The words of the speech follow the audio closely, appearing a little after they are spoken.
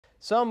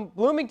Some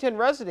Bloomington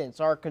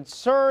residents are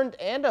concerned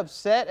and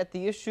upset at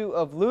the issue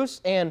of loose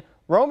and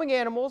roaming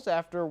animals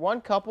after one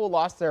couple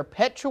lost their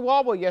pet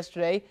chihuahua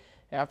yesterday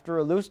after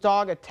a loose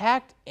dog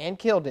attacked and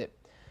killed it.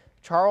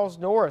 Charles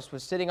Norris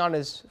was sitting on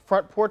his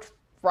front porch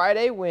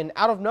Friday when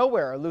out of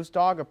nowhere a loose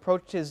dog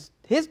approached his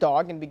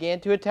dog and began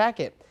to attack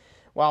it.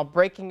 While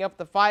breaking up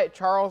the fight,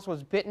 Charles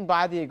was bitten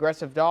by the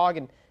aggressive dog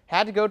and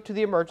had to go to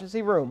the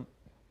emergency room.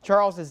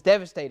 Charles is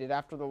devastated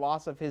after the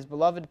loss of his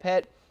beloved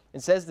pet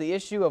and says the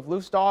issue of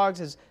loose dogs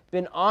has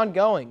been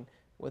ongoing,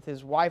 with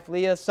his wife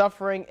Leah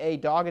suffering a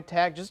dog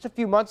attack just a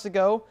few months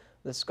ago,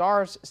 the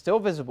scars still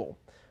visible.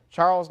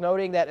 Charles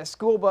noting that a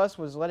school bus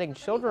was letting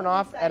children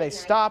off at a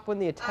stop when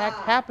the attack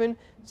happened,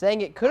 saying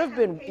it could have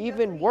been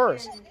even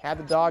worse had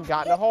the dog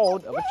gotten a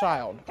hold of a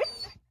child.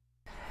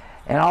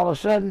 And all of a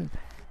sudden,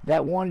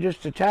 that one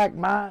just attacked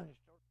mine,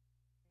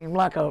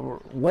 like a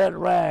wet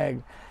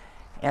rag.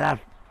 And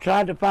I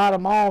tried to fight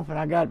him off, and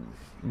I got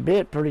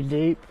bit pretty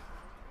deep.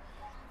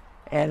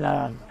 And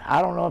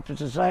I don't know if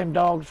it's the same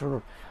dogs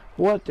or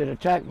what that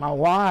attacked my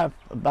wife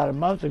about a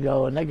month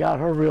ago, and they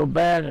got her real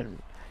bad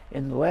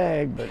in the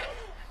leg. But,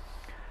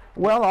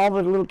 well, all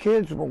the little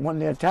kids, when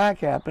the attack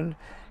happened,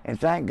 and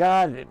thank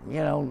God,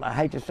 you know, I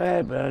hate to say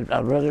it, but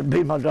I'd rather it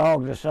be my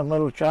dog than some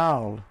little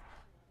child.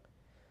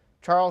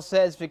 Charles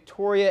says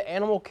Victoria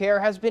Animal Care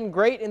has been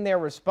great in their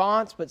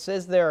response, but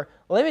says they're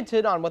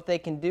limited on what they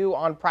can do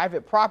on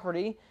private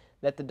property,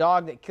 that the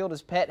dog that killed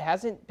his pet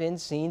hasn't been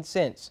seen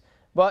since.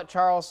 But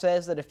Charles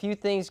says that a few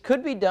things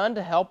could be done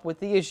to help with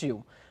the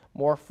issue.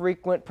 More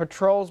frequent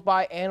patrols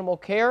by Animal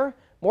Care,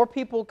 more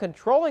people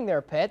controlling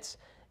their pets.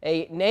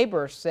 A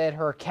neighbor said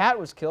her cat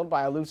was killed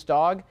by a loose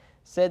dog,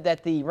 said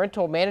that the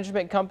rental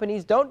management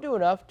companies don't do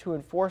enough to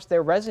enforce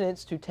their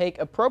residents to take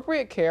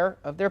appropriate care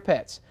of their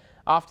pets.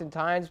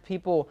 Oftentimes,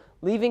 people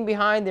leaving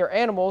behind their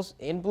animals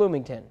in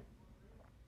Bloomington.